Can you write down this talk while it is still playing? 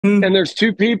And there's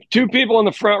two people in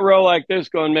the front row like this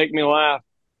going, make me laugh.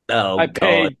 Oh I God,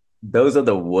 paid, those are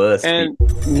the worst and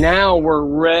people. now we're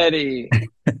ready.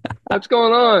 What's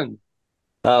going on?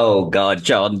 Oh God,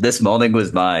 John, this morning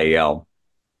was my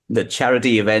the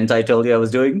charity event I told you I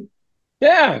was doing.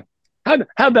 Yeah.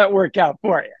 How'd that work out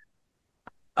for you?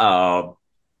 Uh,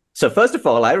 so first of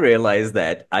all, I realized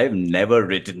that I've never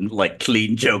written like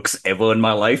clean jokes ever in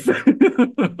my life.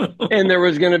 And there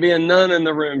was going to be a nun in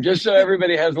the room, just so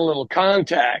everybody has a little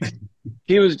context.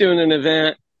 He was doing an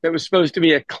event that was supposed to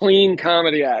be a clean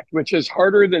comedy act, which is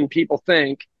harder than people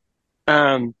think,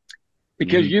 um,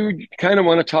 because Mhm. you kind of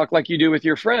want to talk like you do with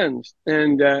your friends.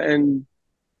 And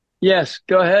yes,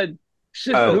 go ahead.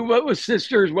 Oh, What was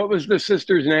sisters? What was the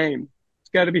sister's name? It's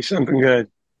got to be something good.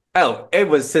 oh, it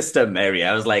was Sister Mary.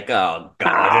 I was like, oh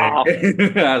God.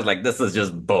 Oh, I was like, this is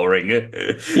just boring.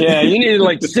 yeah, you needed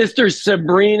like Sister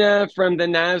Sabrina from the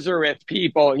Nazareth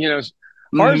people. Ours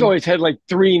Mhm. always had like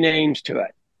three names to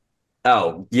it.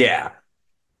 Oh, yeah.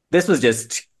 This was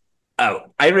just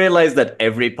I realized that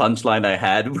every punchline I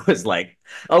had was like,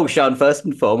 oh, Sean, first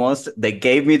and foremost, they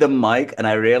gave me the mic and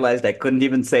I realized I couldn't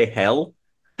even say hell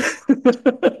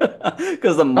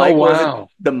because Oh, wow.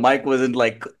 the mic wasn't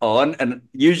like on. And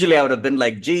usually I would have been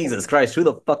like, Jesus Christ, who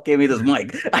the fuck gave me this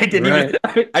mic? I didn't even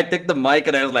Right. I took the mic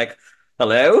and I was like,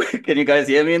 hello, can you guys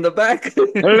hear me in the back?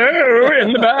 Hello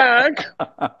in the back.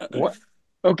 What?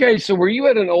 Okay, so were you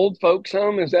at an old folks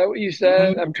home? Is that what you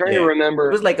said? I'm trying to Yeah. It remember.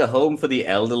 was like a home for the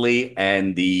elderly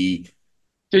and the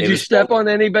Did it you was step called on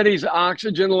anybody's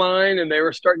oxygen line and they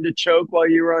were starting to choke while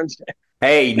you were on stage?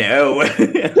 Hey, no.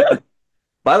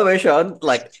 By the way, Sean,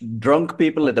 like drunk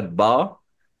people at a bar,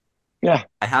 Yeah.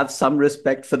 I have some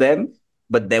respect for them,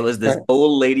 but there was this Right.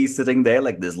 old lady sitting there,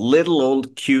 like this little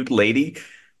old cute lady,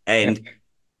 Yeah. and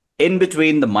in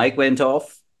between the mic went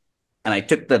off, and I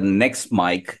took the next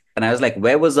mic, and I was like,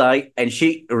 "Where was I?" And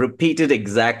she repeated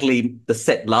exactly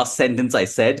the last sentence I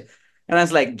said, and I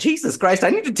was like, "Jesus Christ,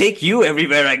 I need to take you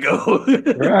everywhere I go."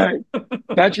 Right.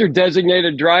 That's your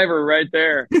designated driver right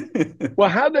there. Well,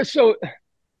 how this so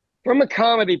from a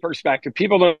comedy perspective,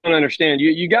 people don't understand.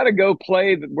 You got to go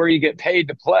play where you get paid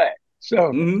to play. So,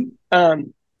 Mhm.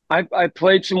 um, I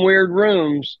played some weird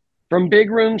rooms, from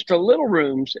big rooms to little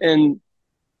rooms, and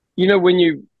when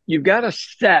you've got a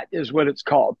set is what it's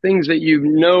called, things that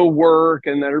work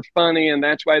and that are funny, and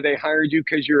that's why they hired you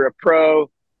because you're a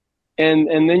pro. And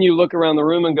then you look around the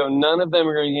room and go, none of them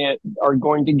are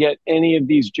going to get any of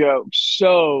these jokes.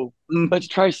 So let's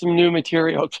try some new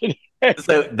material today.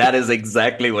 So that is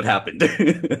exactly what happened.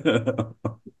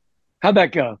 How'd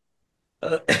that go?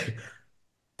 Uh,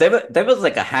 there was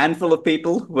like a handful of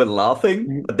people who were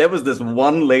laughing, but there was this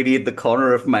one lady at the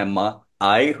corner of my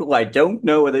eye who I don't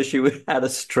know whether she had a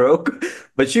stroke,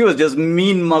 but she was just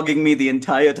mean mugging me the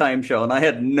entire time, Sean. I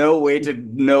had no way to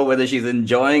know whether she's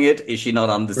enjoying it. Is she not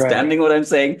Right. understanding what I'm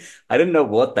saying? I didn't know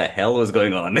what the hell was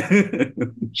going on.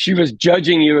 She was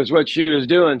judging you as what she was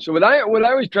doing. So what I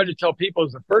always try to tell people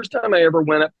is the first time I ever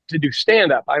went up to do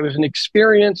stand up, I was an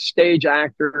experienced stage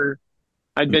actor.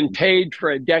 I'd been paid for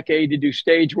a decade to do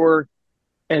stage work,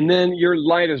 and then your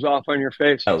light is off on your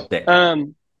face. Oh, there.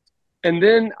 Um, and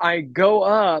then I go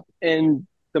up, and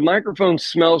the microphone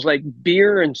smells like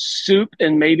beer and soup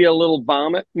and maybe a little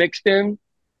vomit mixed in,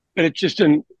 but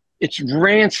it's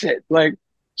rancid. Like,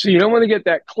 so you don't want to get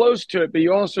that close to it, but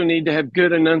you also need to have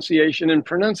good enunciation and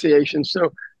pronunciation.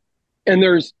 So, and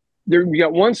you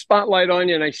got one spotlight on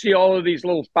you, and I see all of these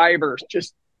little fibers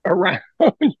just around,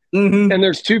 Hmm. and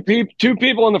there's two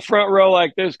people in the front row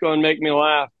like this going, make me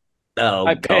laugh. Oh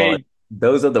I God, paid,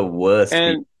 those are the worst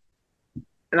people.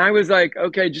 and I was like,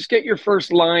 okay, just get your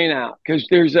first line out, because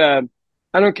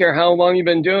I don't care how long you've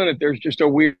been doing it, there's just a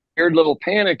weird little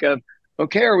panic of,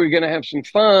 okay, are we going to have some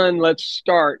fun? Let's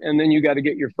start. And then you got to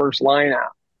get your first line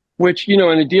out, which, in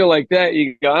a deal like that,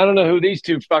 you go, I don't know who these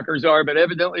two fuckers are, but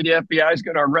evidently the FBI is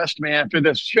going to arrest me after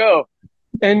this show.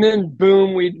 And then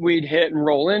boom, we'd hit and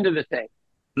roll into the thing.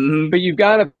 Hmm. But you've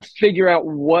got to figure out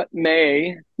what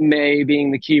may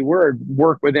being the key word,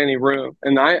 work with any room.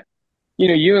 And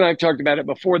you and I've talked about it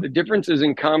before, the differences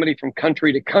in comedy from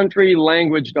country to country,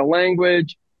 language to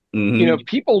language. Hmm.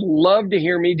 People love to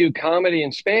hear me do comedy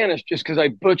in Spanish just because I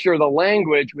butcher the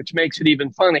language, which makes it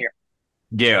even funnier.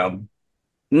 Yeah.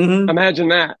 Hmm. Imagine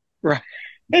that. Right.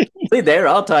 See, there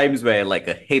are times where like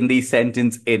a Hindi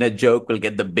sentence in a joke will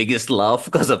get the biggest laugh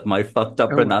because of my fucked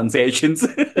up Oh, pronunciations.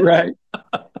 right.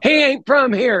 He ain't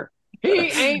from here. He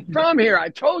ain't from here. I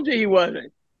told you he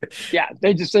wasn't. Yeah,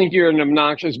 they just think you're an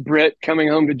obnoxious Brit coming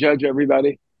home to judge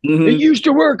everybody. It Hmm. used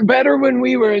to work better when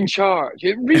we were in charge.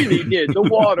 It really did. The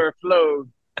water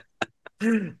flowed.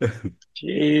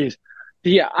 Jeez.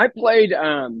 Yeah, I played.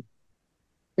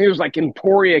 It was like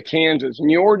Emporia, Kansas, and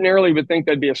you ordinarily would think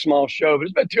that'd be a small show, but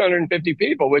it's about 250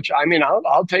 people. Which I mean,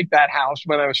 I'll take that house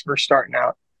when I was first starting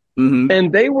out. Hmm.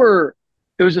 And it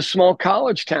was a small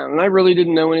college town, and I really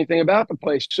didn't know anything about the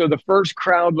place. So the first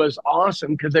crowd was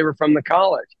awesome because they were from the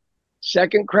college.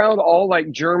 Second crowd, all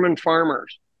like German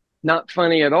farmers, not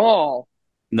funny at all.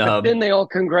 But No, then they all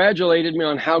congratulated me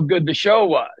on how good the show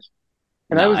was.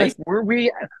 And I was like, nice.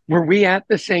 were we at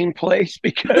the same place?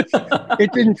 Because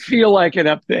it didn't feel like it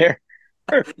up there.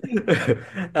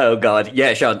 Oh God.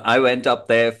 Yeah, Sean, I went up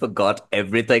there, forgot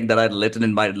everything that I'd written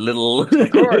in my little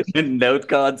Of course. note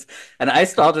cards. And I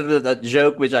started with a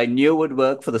joke which I knew would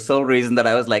work for the sole reason that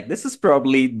I was like, this is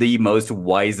probably the most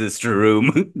wisest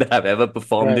room that I've ever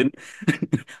performed Right.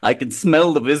 in. I can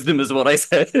smell the wisdom is what I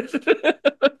said.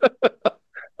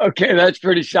 Okay, that's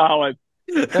pretty solid.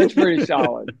 That's pretty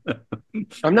solid.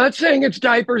 I'm not saying it's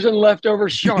diapers and leftover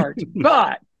sharks,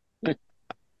 but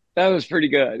that was pretty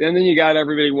good. And then you got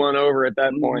everybody won over at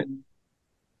that point.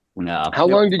 No, How it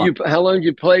was long did fun. you how long did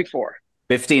you play for?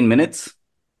 15 minutes.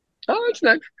 Oh, it's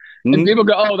not. And Mhm. people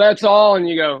go, "Oh, that's all," and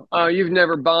you go, "Oh, you've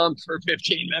never bombed for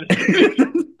 15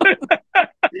 minutes."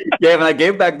 Yeah, when I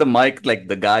gave back the mic, like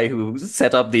the guy who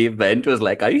set up the event was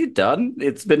like, "Are you done?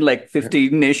 It's been like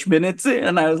 15-ish minutes."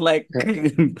 And I was like,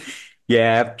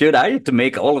 "Yeah, dude, I had to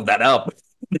make all of that up.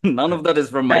 None of that is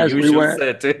from my As we usual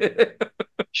went. set."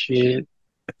 Shit.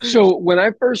 So when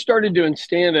I first started doing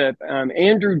stand up,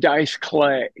 Andrew Dice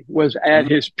Clay was at Mhm.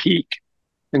 his peak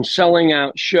and selling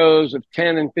out shows of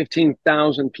 10 and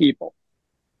 15,000 people.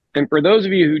 And for those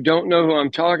of you who don't know who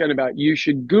I'm talking about, you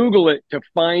should Google it to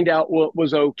find out what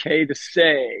was okay to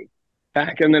say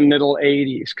back in the middle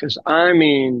 80s. Cause I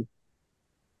mean,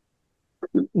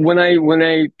 when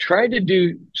I tried to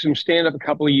do some stand up a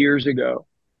couple of years ago,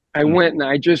 I went and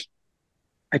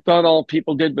I thought all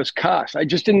people did was cuss. I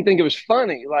just didn't think it was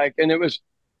funny. Like, and it was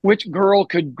which girl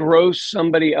could gross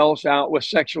somebody else out with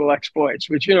sexual exploits,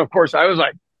 which, of course I was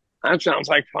like, that sounds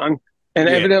like fun. And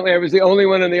Yeah. evidently I was the only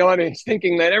one in the audience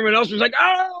thinking that everyone else was like,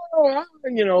 oh,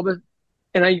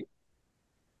 and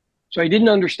so I didn't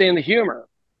understand the humor.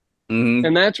 Hmm.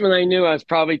 And that's when I knew I was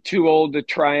probably too old to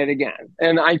try it again.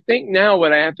 And I think now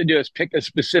what I have to do is pick a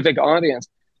specific audience.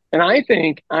 And I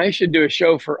think I should do a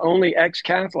show for only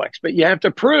ex-Catholics, but you have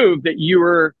to prove that you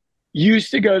were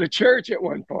used to go to church at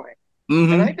one point.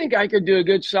 And I Hmm. think I could do a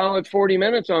good solid 40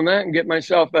 minutes on that and get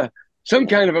myself some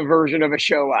kind of a version of a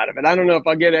show out of it. I don't know if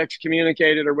I'll get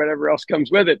excommunicated or whatever else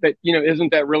comes with it, but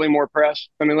isn't that really more press?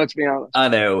 I mean, let's be honest. I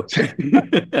know.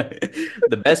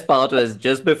 The best part was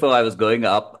just before I was going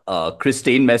up,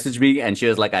 Christine messaged me and she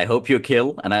was like, I hope you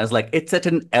kill. And I was like, it's at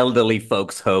an elderly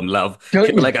folks' home, love. She Don't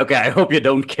was you? like, okay, I hope you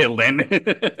don't kill then.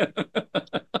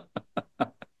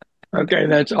 Okay,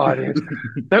 that's audience.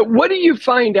 But what do you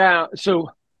find out? So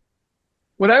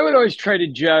what I would always try to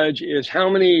judge is how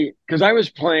many, because I was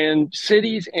playing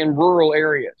cities and rural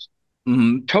areas,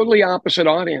 Hmm. totally opposite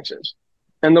audiences.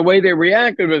 And the way they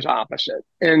reacted was opposite.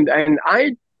 And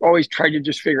I always tried to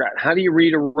just figure out how do you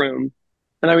read a room?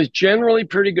 And I was generally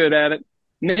pretty good at it.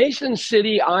 Mason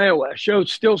City, Iowa show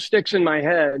still sticks in my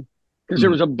head because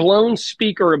there was a blown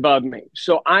speaker above me.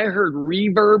 So I heard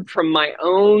reverb from my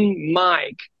own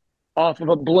mic off of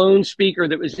a blown speaker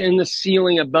that was in the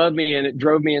ceiling above me, and it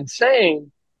drove me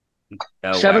insane. Oh,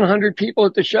 wow. 700 people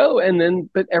at the show,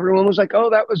 but everyone was like, "Oh,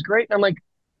 that was great." And I'm like,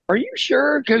 "Are you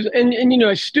sure?" Because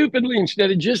I stupidly,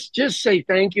 instead of just say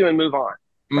thank you and move on,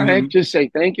 right? Hmm. Just say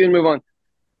thank you and move on.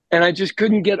 And I just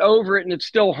couldn't get over it, and it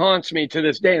still haunts me to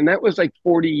this day. And that was like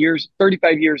 40 years,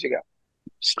 35 years ago.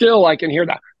 Still, I can hear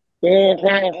that.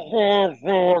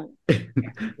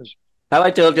 Have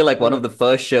I told you like one of the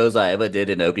first shows I ever did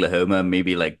in Oklahoma,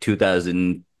 maybe like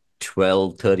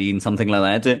 2012, 13, something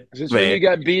like that? Is this when Where, you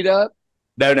got beat up?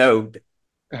 no, no,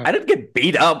 I didn't get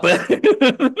beat up.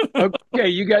 Okay,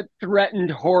 you got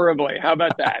threatened horribly. How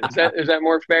about that? Is that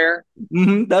more fair?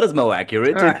 That is more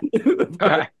accurate. All right. All But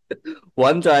right.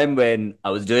 one time when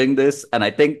I was doing this, and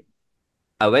I think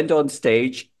I went on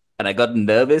stage and I got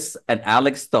nervous, and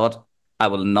Alex thought I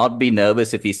will not be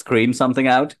nervous if he screams something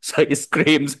out. So he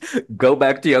screams, "Go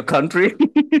back to your country."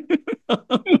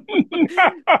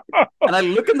 And I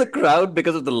look in the crowd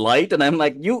because of the light, and I'm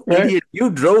like, "You Right? idiot, you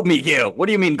drove me here. What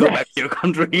do you mean, go back to Yes. your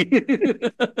country?"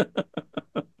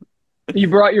 You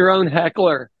brought your own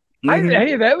heckler. Hmm.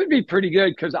 Hey, that would be pretty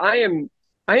good because I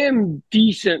am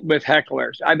decent with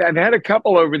hecklers. I've had a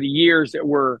couple over the years that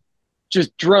were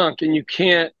just drunk, and you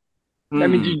can't. I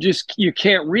mean, Mm. you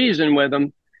can't reason with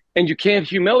them, and you can't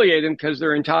humiliate them because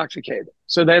they're intoxicated,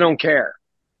 so they don't care.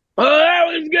 Oh, that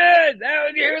was good. That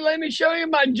was here. Let me show you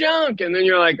my junk. And then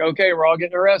you're like, okay, we're all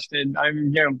getting arrested.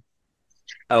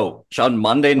 Oh, on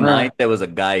Monday Uh, night, there was a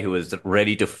guy who was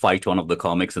ready to fight one of the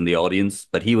comics in the audience,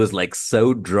 but he was like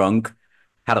so drunk,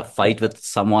 had a fight with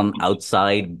someone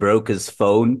outside, broke his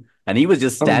phone, and he was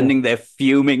just oh no. standing there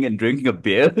fuming and drinking a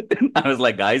beer. I was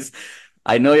like, guys,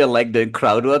 I know you like doing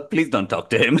crowd work. Please don't talk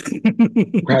to him.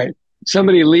 Right.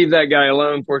 Somebody leave that guy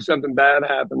alone before something bad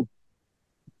happens.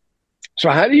 So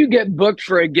how do you get booked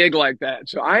for a gig like that?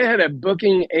 So I had a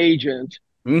booking agent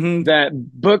Hmm. that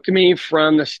booked me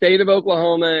from the state of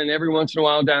Oklahoma and every once in a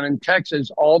while down in Texas,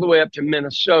 all the way up to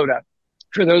Minnesota.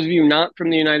 For those of you not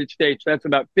from the United States, that's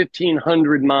about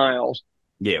 1,500 miles.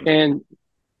 Yeah. And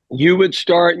you would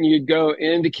start and you'd go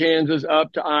into Kansas,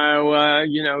 up to Iowa,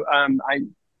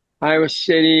 Iowa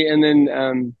City, and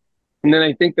then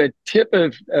I think the tip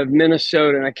of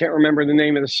Minnesota, and I can't remember the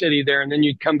name of the city there, and then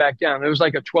you'd come back down. It was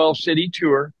like a 12 city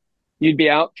tour. You'd be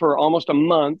out for almost a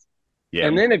month. Yeah.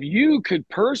 And then if you could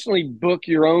personally book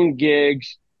your own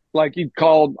gigs, like you'd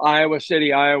called Iowa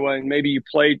City, Iowa, and maybe you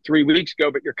played 3 weeks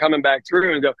ago, but you're coming back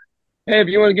through and go, hey, if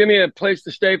you want to give me a place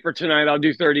to stay for tonight, I'll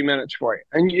do 30 minutes for you.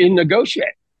 And you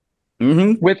negotiate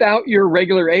Hmm. without your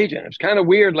regular agent. It's kind of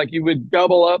weird. Like you would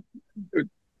double up.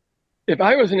 If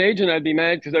I was an agent, I'd be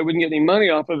mad because I wouldn't get any money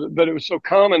off of it, but it was so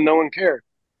common, no one cared.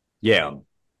 Yeah.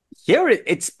 Here,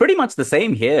 it's pretty much the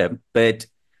same here, but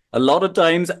a lot of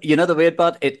times, you know, the weird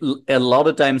part, a lot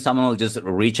of times someone will just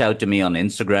reach out to me on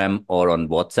Instagram or on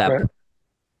WhatsApp. Right.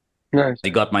 Nice. They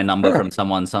got my number Huh. from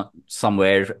someone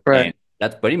somewhere, Right. and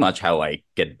that's pretty much how I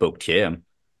get booked here.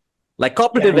 Like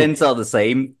corporate Yeah. I mean, events are the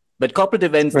same, but corporate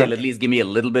events, they'll right. at least give me a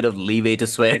little bit of leeway to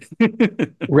swear.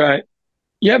 Right.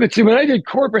 Yeah, but see, when I did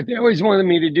corporate, they always wanted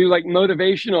me to do like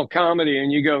motivational comedy,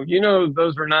 and you go,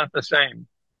 those are not the same.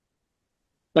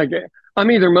 Like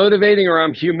I'm either motivating or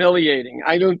I'm humiliating.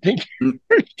 I don't think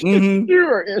Hmm. you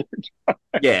are in.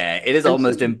 Yeah, it is And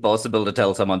almost impossible to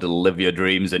tell someone to live your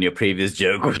dreams, and your previous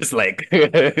joke was like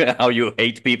how you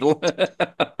hate people.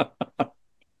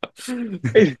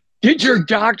 did your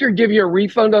doctor give you a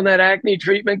refund on that acne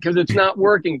treatment because it's not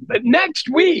working? But next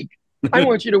week, I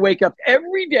want you to wake up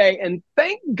every day and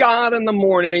thank God in the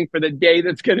morning for the day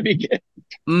that's going to begin.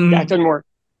 That Mm. doesn't work.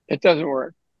 It doesn't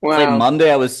work. It's like Wow.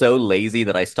 Monday, I was so lazy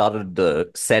that I started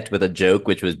the set with a joke,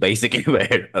 which was basically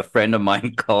where a friend of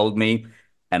mine called me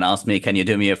and asked me, "Can you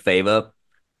do me a favor?"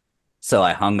 So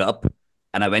I hung up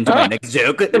and I went to my next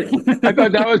joke. I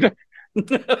thought that was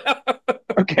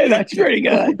okay. That's pretty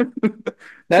good.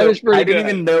 That So is I pretty didn't good.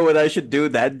 even know whether I should do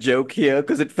that joke here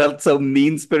because it felt so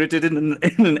mean-spirited in an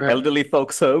Right. elderly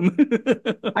folks' home.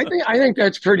 I think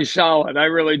that's pretty solid. I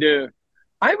really do.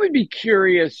 I would be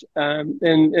curious, and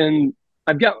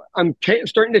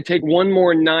starting to take one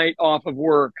more night off of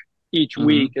work each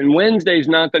week, Hmm. and Wednesday's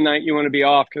not the night you want to be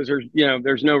off because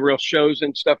there's no real shows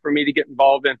and stuff for me to get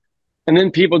involved in, and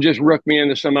then people just rook me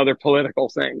into some other political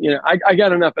thing. I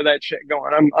got enough of that shit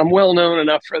going. I'm well known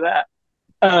enough for that.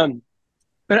 Um,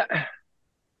 but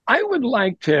I would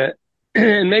like to,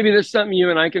 and maybe this is something you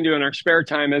and I can do in our spare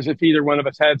time, as if either one of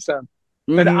us had some.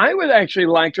 But Hmm. I would actually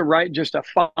like to write just a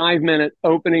 5 minute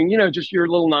opening, just your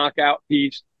little knockout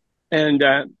piece, and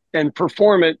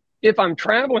perform it if I'm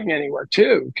traveling anywhere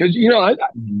too. Because I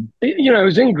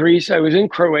was in Greece, I was in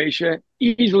Croatia,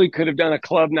 easily could have done a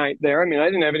club night there. I mean, I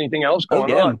didn't have anything else Oh going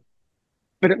yeah, on.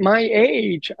 But at my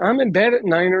age, I'm in bed at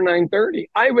 9 or 9:30.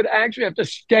 I would actually have to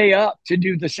stay up to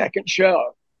do the second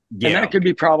show, and that yeah. could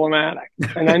be problematic.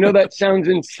 And I know that sounds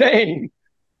insane.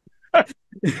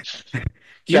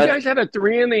 Do you Shut. guys have a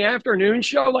 3 in the afternoon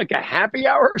show, like a happy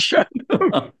hour show?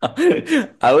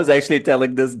 I was actually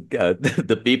telling this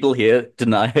the people here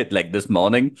tonight, like this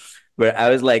morning, where I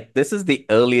was like, "This is the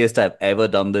earliest I've ever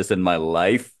done this in my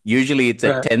life. Usually, it's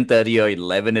at Right, 10:30 or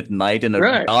 11 at night in a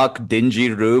right, dark, dingy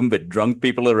room with drunk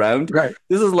people around. right.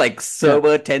 This is like Yeah.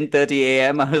 sober 10:30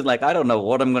 a.m. I was like, I don't know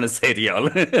what I'm gonna say to y'all.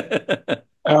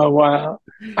 Oh wow.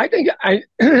 I think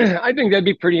that'd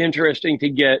be pretty interesting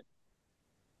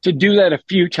to do that a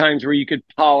few times where you could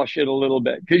polish it a little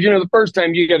bit. Because the first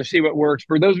time you got to see what works.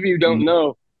 For those of you who don't Mm.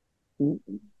 know,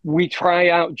 we try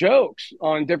out jokes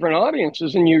on different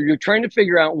audiences, and you're trying to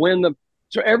figure out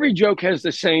so every joke has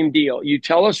the same deal. You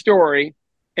tell a story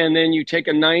and then you take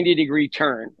a 90-degree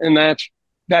turn, and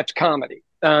that's comedy.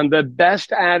 The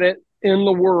best at it in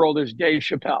the world is Dave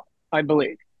Chappelle, I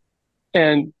believe.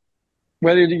 And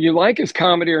whether you like his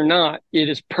comedy or not, it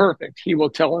is perfect. He will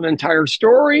tell an entire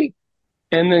story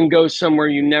and then go somewhere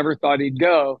you never thought he'd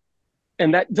go.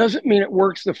 And that doesn't mean it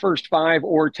works the first 5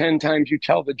 or 10 times you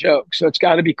tell the joke. So it's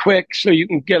got to be quick so you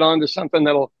can get on to something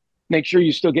that'll make sure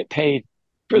you still get paid.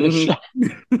 for the Hmm. show.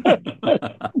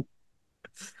 But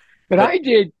But I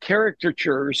did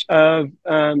caricatures of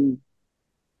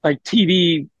like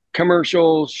TV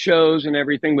commercials, shows, and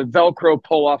everything with Velcro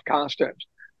pull off costumes.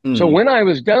 So mm, when I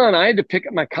was done, I had to pick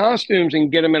up my costumes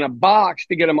and get them in a box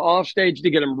to get them off stage to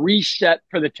get them reset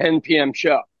for the 10 p.m.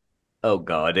 show. oh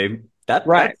God, that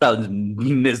Right. sounds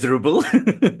miserable.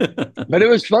 But it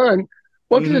was fun.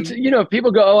 Well, because it's, Hmm. you know,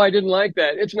 people go, oh, I didn't like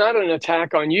that. It's not an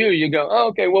attack on you. You go, oh,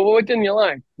 okay, well, what didn't you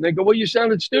like? And they go, well, you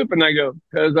sounded stupid. And I go,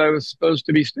 because I was supposed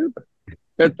to be stupid.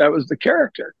 That was the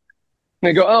character. And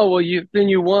they go, oh, well, then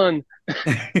you won.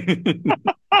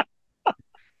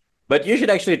 But you should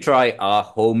actually try our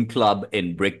home club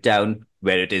in Bricktown,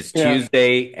 where it is Yeah.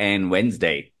 Tuesday and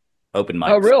Wednesday open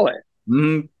Oh, mics. really?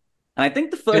 Hmm. And I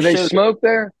think the Do first they show, smoke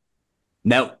there?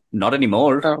 no, not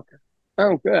anymore. Oh, okay.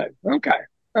 Oh, good. Okay.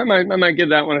 I might give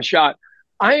that one a shot.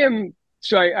 I am,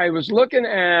 so I was looking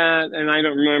at, and I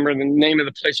don't remember the name of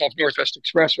the place off Northwest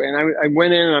Expressway. And I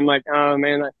went in and I'm like, oh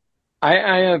man, I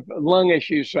have lung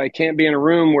issues, so I can't be in a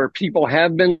room where people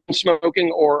have been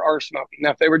smoking or are smoking. Now,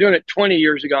 if they were doing it 20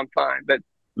 years ago, I'm fine. But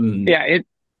Mm, yeah,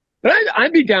 but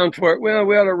I'd be down for it. Well,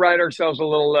 we ought to write ourselves our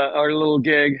little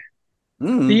gig.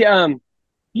 mm, The,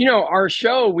 our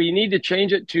show, we need to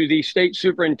change it to the state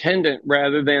superintendent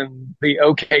rather than the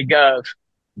OK Gov.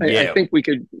 I yeah. think we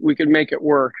could make it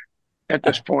work at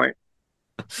this point.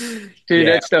 Dude,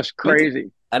 Yeah. that stuff's I need to,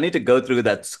 crazy. I need to go through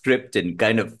that script and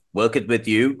kind of work it with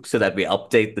you so that we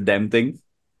update the damn thing.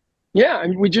 Yeah,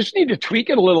 and we just need to tweak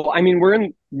it a little. I mean, we're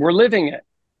living it.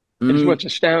 Is Mm, what's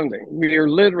astounding. We are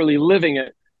literally living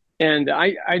it. And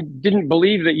I didn't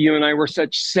believe that you and I were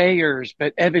such sayers,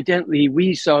 but evidently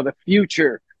we saw the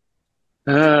future.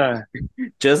 Uh,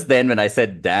 just then, when I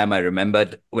said damn, I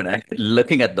remembered when I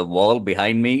looking at the wall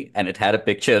behind me and it had a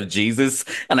picture of Jesus,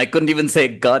 and I couldn't even say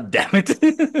God damn it.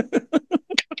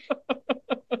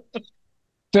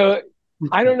 so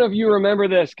I don't know if you remember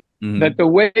this, that Mhm. the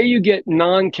way you get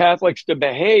non-Catholics to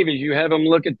behave is you have them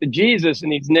look at the Jesus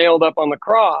and he's nailed up on the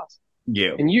cross.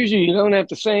 Yeah. And usually you don't have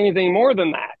to say anything more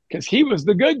than that because he was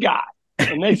the good guy.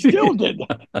 And they still did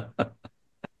that.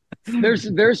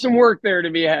 There's some work there to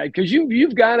be had because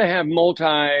you've got to have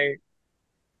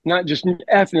not just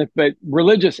ethnic but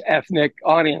religious ethnic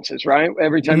audiences, right?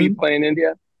 Every time you Mhm. play in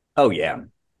India, Oh yeah.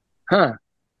 huh?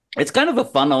 It's kind of a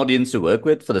fun audience to work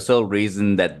with for the sole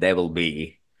reason that there will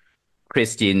be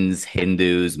Christians,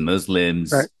 Hindus, Right,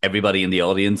 Muslims, everybody in the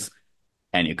audience,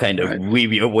 and you kind of right,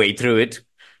 weave your way through it.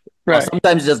 Or right.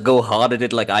 sometimes just go hard at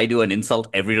it like I do and insult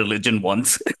every religion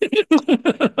once.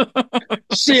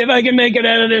 See if I can make it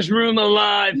out of this room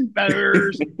alive,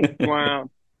 feathers. Wow.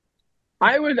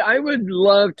 I would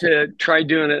love to try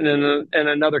doing it in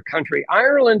another country.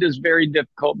 Ireland is very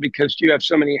difficult because you have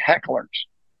so many hecklers.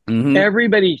 Hmm.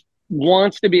 Everybody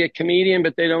wants to be a comedian,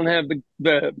 but they don't have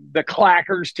the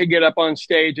clackers to get up on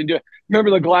stage and do it. Remember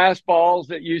the glass balls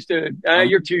that used to?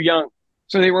 You're too young.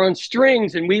 So they were on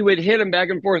strings, and we would hit them back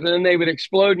and forth, and then they would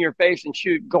explode in your face and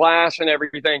shoot glass and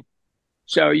everything.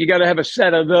 So you got to have a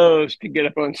set of those to get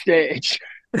up on stage.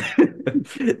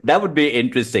 That would be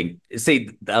interesting. See,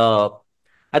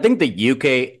 I think the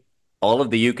UK, all of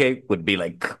the UK would be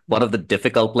like one of the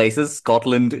difficult places.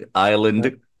 Scotland,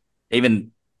 Ireland,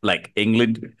 even like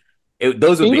England.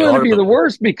 Those would be England would be horrible. the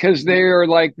worst because they're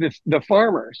like the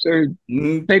farmers.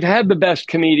 Mhm. They've had the best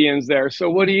comedians there. So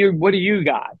what do you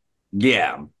got?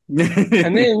 Yeah.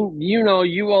 And then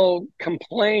you all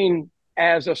complain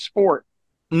as a sport.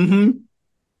 Hmm.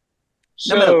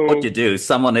 No matter what you So, do,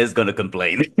 someone is going to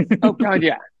complain. oh God,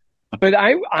 yeah. But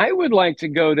I would like to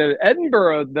go to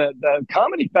Edinburgh, the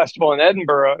comedy festival in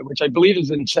Edinburgh, which I believe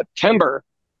is in September.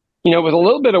 With a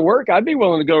little bit of work, I'd be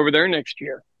willing to go over there next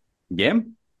year. Yeah,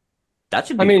 that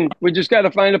should I be fun. mean, we just got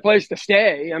to find a place to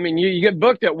stay. I mean, you get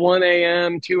booked at 1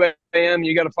 a.m., 2 a.m.,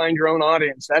 you got to find your own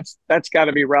audience. That's got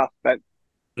to be rough. But,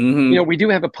 Hmm. we do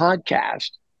have a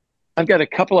podcast. I've got a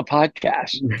couple of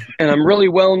podcasts, and I'm really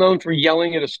well known for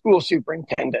yelling at a school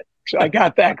superintendent. So I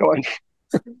got that going.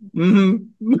 Hmm.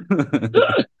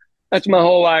 That's my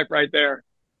whole life right there.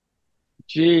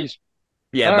 Jeez.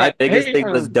 Yeah, All my right. biggest Hey, thing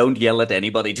was don't yell at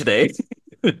anybody today.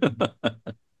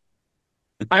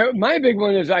 my big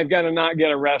one is I've got to not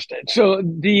get arrested. So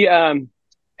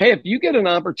hey, if you get an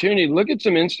opportunity, look at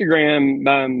some Instagram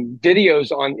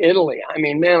videos on Italy. I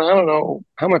mean, man, I don't know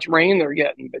how much rain they're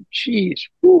getting, but geez,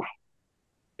 whew.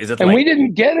 Is it And like, we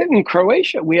didn't get it in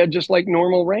Croatia. We had just like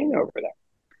normal rain over there.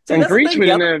 see, And that's the Greece, thing. we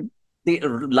didn't have. The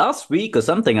last week or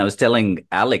something, I was telling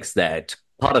Alex that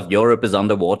part of Europe is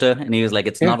underwater, and he was like,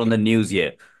 "It's Yeah, not on the news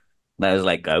yet." And I was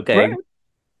like, right. "Okay."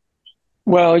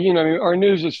 Well, our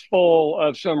news is full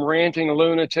of some ranting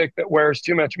lunatic that wears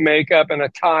too much makeup and a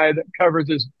tie that covers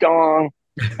his dong,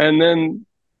 and then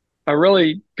a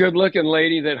really good-looking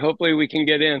lady that hopefully we can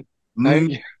get in.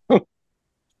 Mm, I,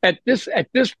 at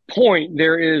this point,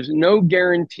 there is no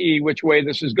guarantee which way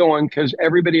this is going because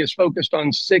everybody is focused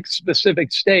on six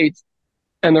specific states,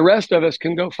 and the rest of us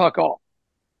can go fuck all.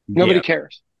 Nobody yeah.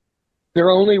 cares. They're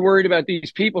only worried about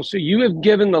these people. So you have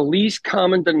given the least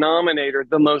common denominator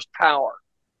the most power,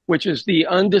 which is the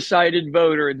undecided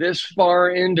voter this far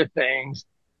into things.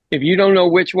 If you don't know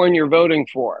which one you're voting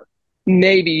for,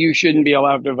 maybe you shouldn't be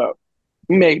allowed to vote.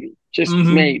 Maybe, just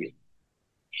Hmm. maybe.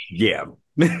 Yeah.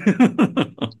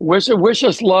 Wish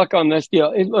us luck on this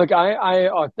deal. Look, I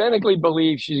authentically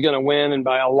believe she's going to win and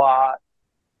by a lot.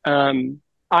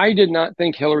 I did not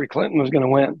think Hillary Clinton was going to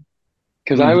win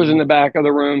because I was in Hmm. the back of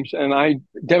the rooms and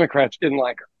Democrats didn't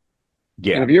like her. And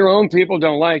Yeah. if your own people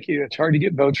don't like you, it's hard to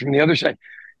get votes from the other side.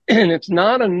 And it's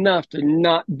not enough to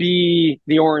not be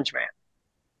the orange man.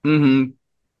 Hmm.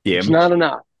 Yeah. It's not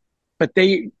enough. But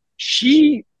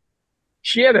she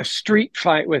had a street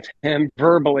fight with him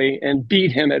verbally and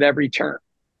beat him at every turn.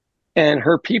 And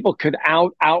her people could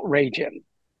outrage him.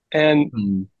 And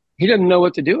Mm. he didn't know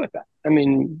what to do with that. I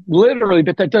mean, literally,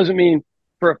 but that doesn't mean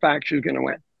for a fact she's going to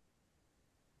win.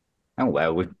 Oh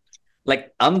wow.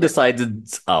 Like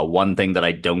undecideds are one thing that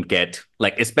I don't get.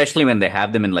 Like especially when they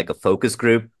have them in like a focus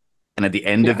group, and at the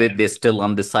end of Yeah. it they're still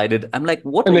undecided. I'm like,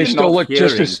 what are And they you still not look just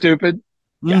as hearing? stupid.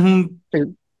 Yeah. Hmm.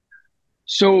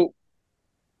 So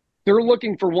they're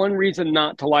looking for one reason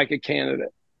not to like a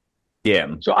candidate.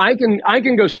 Yeah. So I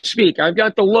can go speak. I've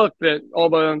got the look that all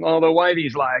the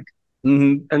whiteys like.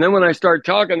 Hmm. And then when I start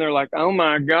talking, they're like, "Oh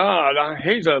my God,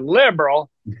 he's a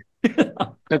liberal."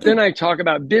 But then I talk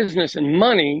about business and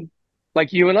money,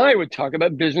 like you and I would talk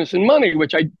about business and money,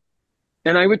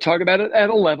 and I would talk about it at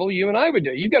a level you and I would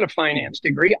do. You've got a finance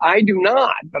degree. I do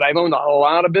not, but I've owned a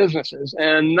lot of businesses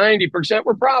and 90%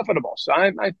 were profitable. So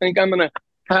I think I'm going to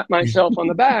pat myself on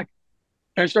the back.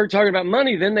 And I start talking about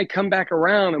money. Then they come back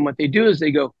around. And what they do is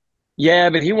they go, yeah,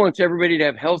 but he wants everybody to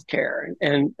have health care.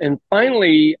 And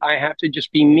finally, I have to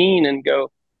just be mean and go,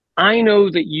 I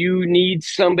know that you need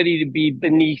somebody to be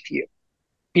beneath you,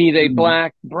 be they Hmm.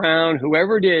 black, brown,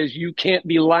 whoever it is, you can't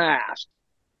be last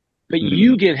but Hmm.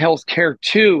 you get health care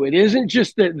too. It isn't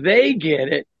just that they get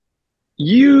it,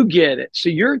 you get it. So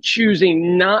you're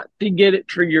choosing not to get it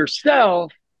for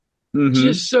yourself Hmm.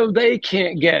 just so they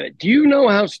can't get it. Do you know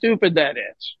how stupid that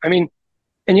is? I mean,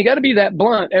 and you got to be that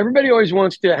blunt. Everybody always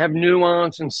wants to have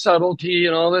nuance and subtlety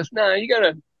and all this. No, you got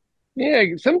to, yeah,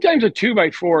 sometimes a two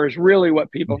by four is really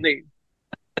what people need.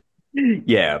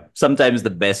 Yeah. Sometimes the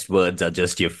best words are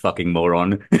just you fucking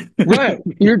moron. Right.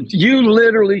 You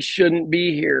literally shouldn't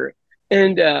be here.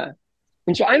 And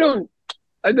so I don't,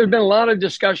 there's been a lot of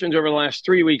discussions over the last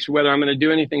 3 weeks whether I'm going to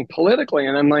do anything politically,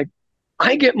 and I'm like,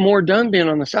 I get more done being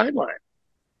on the sideline.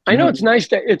 I know Mhm.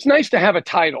 it's nice to have a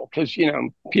title because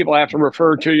people have to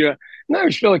refer to you. And I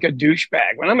always feel like a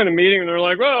douchebag when I'm in a meeting and they're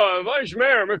like, "Well, Vice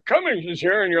Mayor Cummings is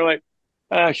here," and you're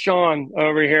like, "Sean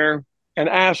over here." An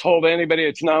asshole to anybody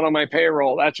that's not on my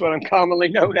payroll. That's what I'm commonly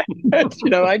known as.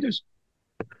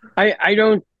 I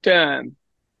don't.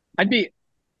 I'd be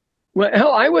well,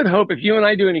 hell, I would hope if you and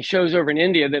I do any shows over in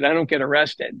India that I don't get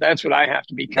arrested. That's what I have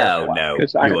to be No, careful of no,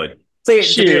 because you would. See,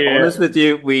 to be shit, honest with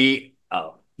you, we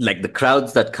like the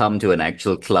crowds that come to an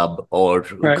actual club or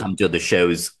who right? come to the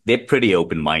shows, they're pretty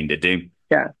open-minded, dude.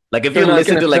 Yeah, Like if they're you not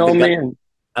listen going to to like the film me guy, and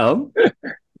oh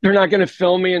they're not going to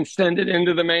film me and send it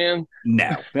into the man.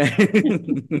 no,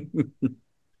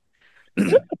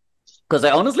 because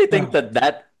I honestly think Oh, that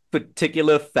that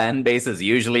particular fan base is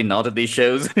usually not at these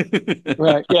shows.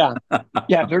 right? Yeah,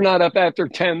 yeah. They're not up after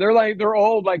 10. They're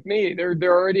old like me. They're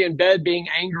already in bed being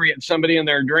angry at somebody in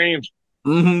their dreams.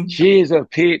 Hmm. Jeez, oh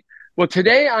Pete. Well,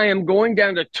 today I am going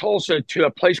down to Tulsa to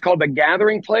a place called the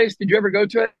Gathering Place. Did you ever go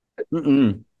to it?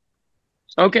 Mm-mm.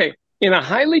 Okay. In a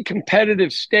highly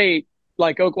competitive state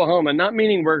like Oklahoma, not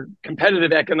meaning we're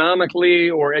competitive economically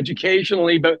or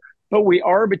educationally, but we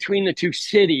are between the two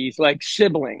cities like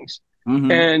siblings. Hmm.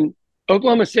 And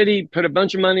Oklahoma City put a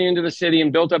bunch of money into the city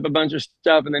and built up a bunch of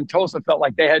stuff. And then Tulsa felt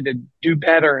like they had to do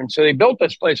better. And so they built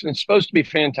this place and it's supposed to be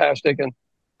fantastic. And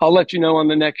I'll let you know on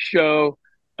the next show.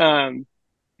 Um,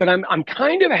 but I'm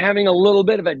kind of having a little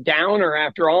bit of a downer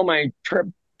after all my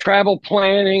travel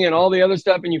planning and all the other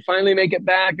stuff, and you finally make it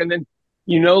back, and then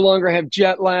you no longer have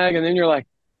jet lag, and then you're like,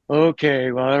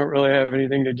 okay, well, I don't really have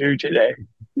anything to do today.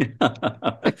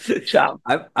 So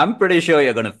I'm pretty sure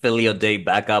you're gonna fill your day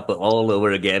back up all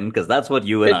over again because that's what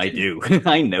you and it, I do.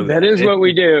 I know that that. is what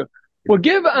we do. Well,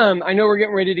 give I know we're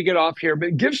getting ready to get off here,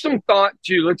 but give some thought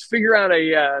to let's figure out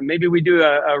a maybe we do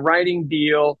a writing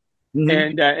deal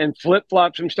Mhm. and flip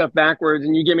flop some stuff backwards,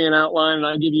 and you give me an outline and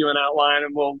I give you an outline,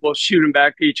 and we'll shoot them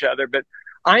back to each other. But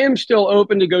I am still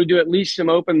open to go do at least some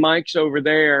open mics over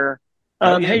there.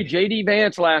 Oh yeah, Hey, JD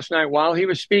Vance last night while he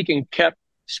was speaking kept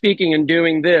speaking and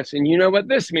doing this, and you know what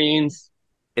this means?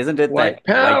 isn't it that White like?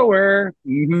 power,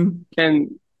 Mhm.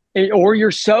 and or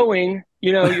you're sewing,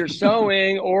 you're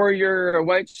sewing, or you're a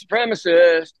white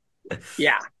supremacist.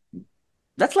 Yeah.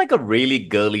 That's like a really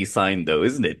girly sign, though,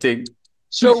 isn't it?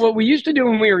 So what we used to do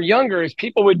when we were younger is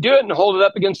people would do it and hold it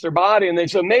up against their body, and they'd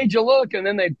say, "Made you look," and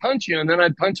then they'd punch you, and then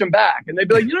I'd punch them back, and they'd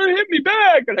be like, "You don't hit me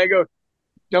back," and I go,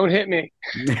 "Don't hit me."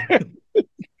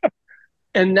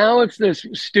 And now it's this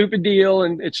stupid deal,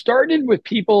 and it started with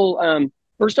people.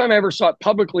 First time I ever saw it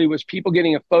publicly was people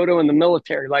getting a photo in the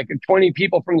military, like 20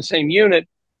 people from the same unit,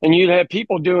 and you'd have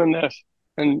people doing this,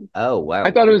 and Oh I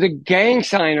wow. thought it was a gang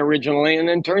sign originally, and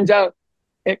then turns out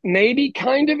it maybe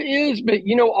kind of is, but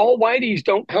all whiteys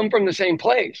don't come from the same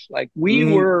place. Like we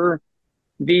Mhm. were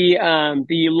the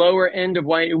lower end of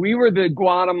white. We were the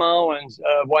Guatemalans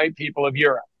of white people of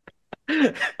Europe,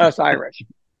 us Irish.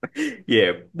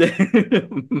 Yeah.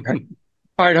 Right.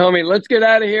 All right, homie, let's get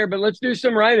out of here, but let's do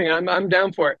some writing. I'm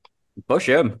down for it. For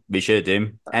sure. We should,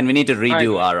 Tim. And we need to All right.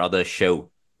 redo our other show,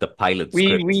 the pilot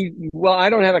script. Well, I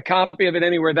don't have a copy of it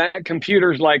anywhere. That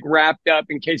computer's like wrapped up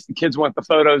in case the kids want the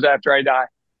photos after I die.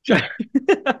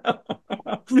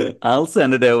 I'll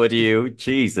send it over to you.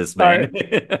 Jesus, All right.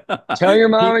 man. Tell your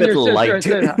mom Keep and it your sister I light.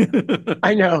 said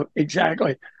hi. I know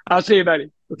exactly. I'll see you,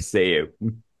 buddy. See you.